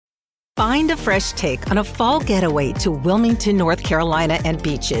Find a fresh take on a fall getaway to Wilmington, North Carolina and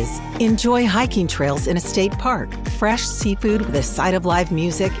beaches. Enjoy hiking trails in a state park, fresh seafood with a side of live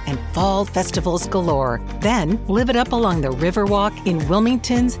music, and fall festivals galore. Then live it up along the Riverwalk in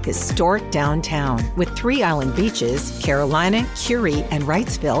Wilmington's historic downtown. With 3 island beaches, Carolina, Curie, and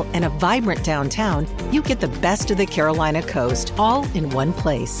Wrightsville, and a vibrant downtown, you get the best of the Carolina coast all in one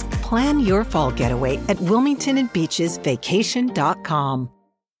place. Plan your fall getaway at WilmingtonandBeachesVacation.com.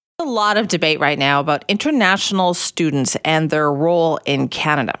 A lot of debate right now about international students and their role in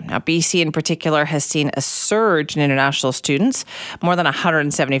Canada. Now, BC in particular has seen a surge in international students, more than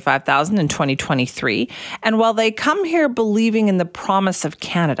 175,000 in 2023. And while they come here believing in the promise of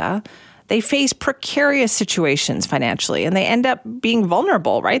Canada, they face precarious situations financially, and they end up being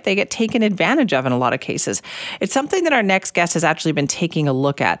vulnerable, right? They get taken advantage of in a lot of cases. It's something that our next guest has actually been taking a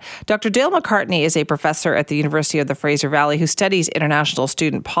look at. Dr. Dale McCartney is a professor at the University of the Fraser Valley who studies international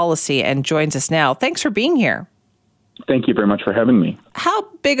student policy and joins us now. Thanks for being here. Thank you very much for having me. How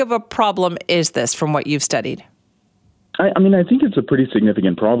big of a problem is this from what you've studied? I think it's a pretty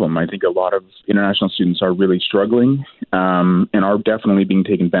significant problem. I think a lot of international students are really struggling and are definitely being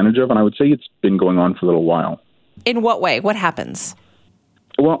taken advantage of. And I would say it's been going on for a little while. In what way? What happens?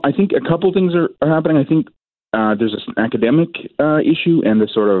 Well, I think a couple things are happening. I think there's an academic issue and the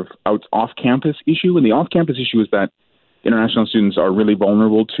sort of off-campus issue. And the off-campus issue is that international students are really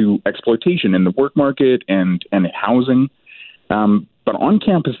vulnerable to exploitation in the work market and housing. But on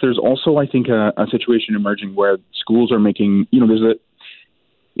campus, there's also, I think, a situation emerging where schools are making,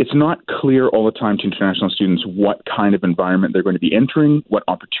 it's not clear all the time to international students what kind of environment they're going to be entering, what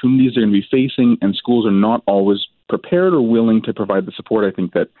opportunities they're going to be facing, and schools are not always prepared or willing to provide the support I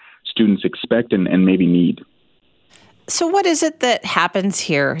think that students expect and maybe need. So what is it that happens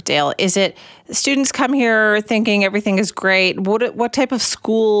here, Dale? Is it students come here thinking everything is great? What type of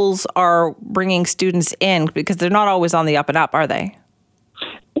schools are bringing students in? Because they're not always on the up and up, are they?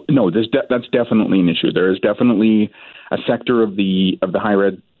 No, that's definitely an issue. There is definitely a sector of the higher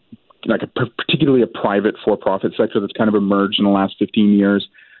ed, particularly a private for-profit sector that's kind of emerged in the last 15 years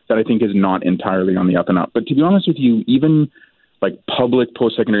that I think is not entirely on the up and up. But to be honest with you, even like public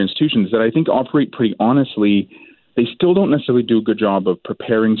post-secondary institutions that I think operate pretty honestly, they still don't necessarily do a good job of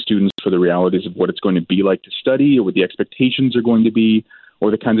preparing students for the realities of what it's going to be like to study or what the expectations are going to be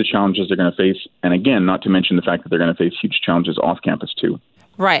or the kinds of challenges they're going to face. And again, not to mention the fact that they're going to face huge challenges off campus too.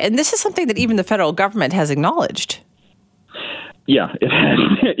 Right. And this is something that even the federal government has acknowledged. Yeah, it has.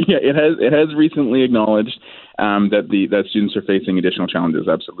 It has recently acknowledged that students are facing additional challenges.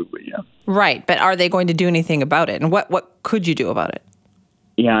 Absolutely, yeah. Right. But are they going to do anything about it? And what could you do about it?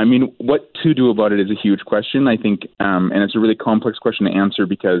 Yeah, what to do about it is a huge question, I think, and it's a really complex question to answer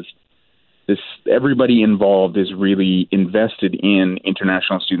because everybody involved is really invested in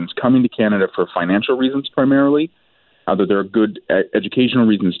international students coming to Canada for financial reasons primarily. Although there are good educational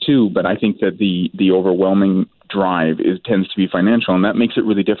reasons too, but I think that the overwhelming drive tends to be financial, and that makes it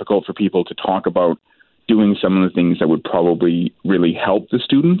really difficult for people to talk about doing some of the things that would probably really help the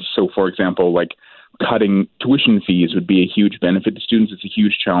students. So, for example, like cutting tuition fees would be a huge benefit to students. It's a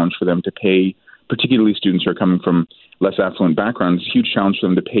huge challenge for them to pay, particularly students who are coming from less affluent backgrounds. It's a huge challenge for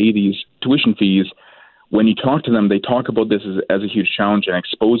them to pay these tuition fees. When you talk to them, they talk about this as a huge challenge and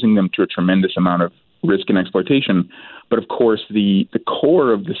exposing them to a tremendous amount of risk and exploitation. But of course, the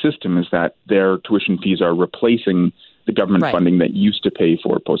core of the system is that their tuition fees are replacing the government funding that used to pay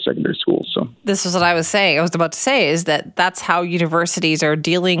for post-secondary schools. So this is what I was about to say, is that's how universities are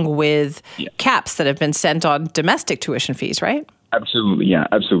dealing with caps that have been sent on domestic tuition fees, right? Absolutely, yeah,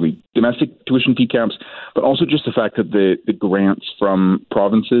 absolutely. Domestic tuition fee caps, but also just the fact that the grants from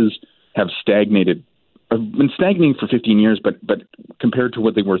provinces have been stagnating for 15 years, but compared to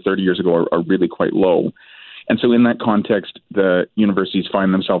what they were 30 years ago are really quite low. And so in that context, the universities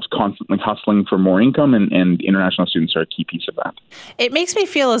find themselves constantly hustling for more income, and international students are a key piece of that. It makes me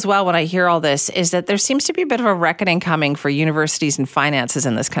feel as well when I hear all this is that there seems to be a bit of a reckoning coming for universities and finances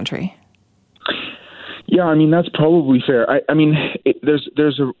in this country. Yeah, that's probably fair.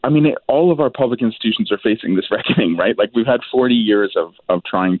 All of our public institutions are facing this reckoning, right? Like we've had 40 years of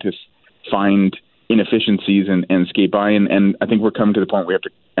trying to find inefficiencies and skate by. And I think we're coming to the point we have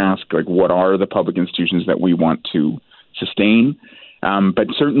to ask, what are the public institutions that we want to sustain? But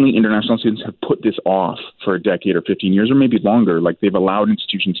certainly international students have put this off for a decade or 15 years or maybe longer. Like they've allowed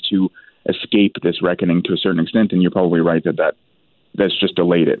institutions to escape this reckoning to a certain extent. And you're probably right that's just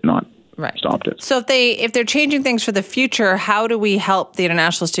delayed it, not stopped it. So if they're changing things for the future, how do we help the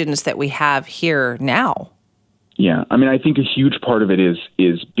international students that we have here now? Yeah, I think a huge part of it is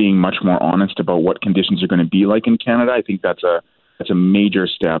being much more honest about what conditions are going to be like in Canada. I think that's a major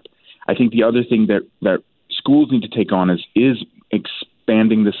step. I think the other thing that schools need to take on is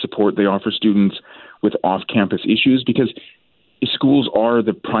expanding the support they offer students with off-campus issues, because schools are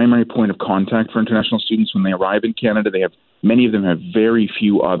the primary point of contact for international students when they arrive in Canada. Many of them have very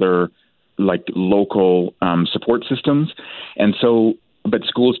few other local support systems, and so. But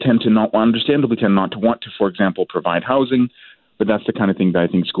schools understandably tend not to want to, for example, provide housing. But that's the kind of thing that I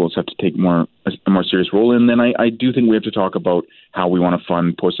think schools have to take a more serious role in. Then I do think we have to talk about how we want to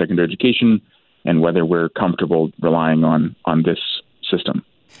fund post-secondary education and whether we're comfortable relying on this system.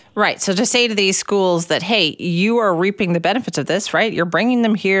 Right. So to say to these schools that, hey, you are reaping the benefits of this, right? You're bringing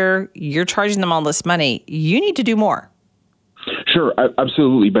them here. You're charging them all this money. You need to do more. Sure,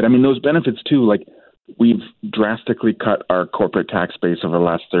 absolutely. But I mean, those benefits too, we've drastically cut our corporate tax base over the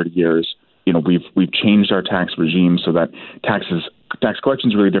last 30 years. We've changed our tax regime so that tax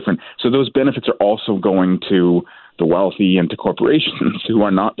collection is really different. So those benefits are also going to the wealthy and to corporations who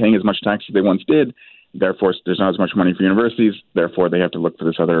are not paying as much tax as they once did. Therefore, there's not as much money for universities. Therefore, they have to look for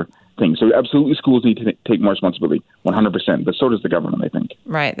this other thing. So absolutely, schools need to take more responsibility, 100%. But so does the government, I think.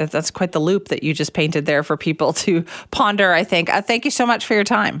 Right. That's quite the loop that you just painted there for people to ponder, I think. Thank you so much for your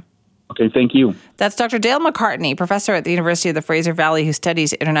time. Okay, thank you. That's Dr. Dale McCartney, professor at the University of the Fraser Valley who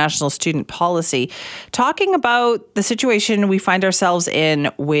studies international student policy, talking about the situation we find ourselves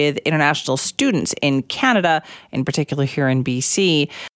in with international students in Canada, in particular here in BC.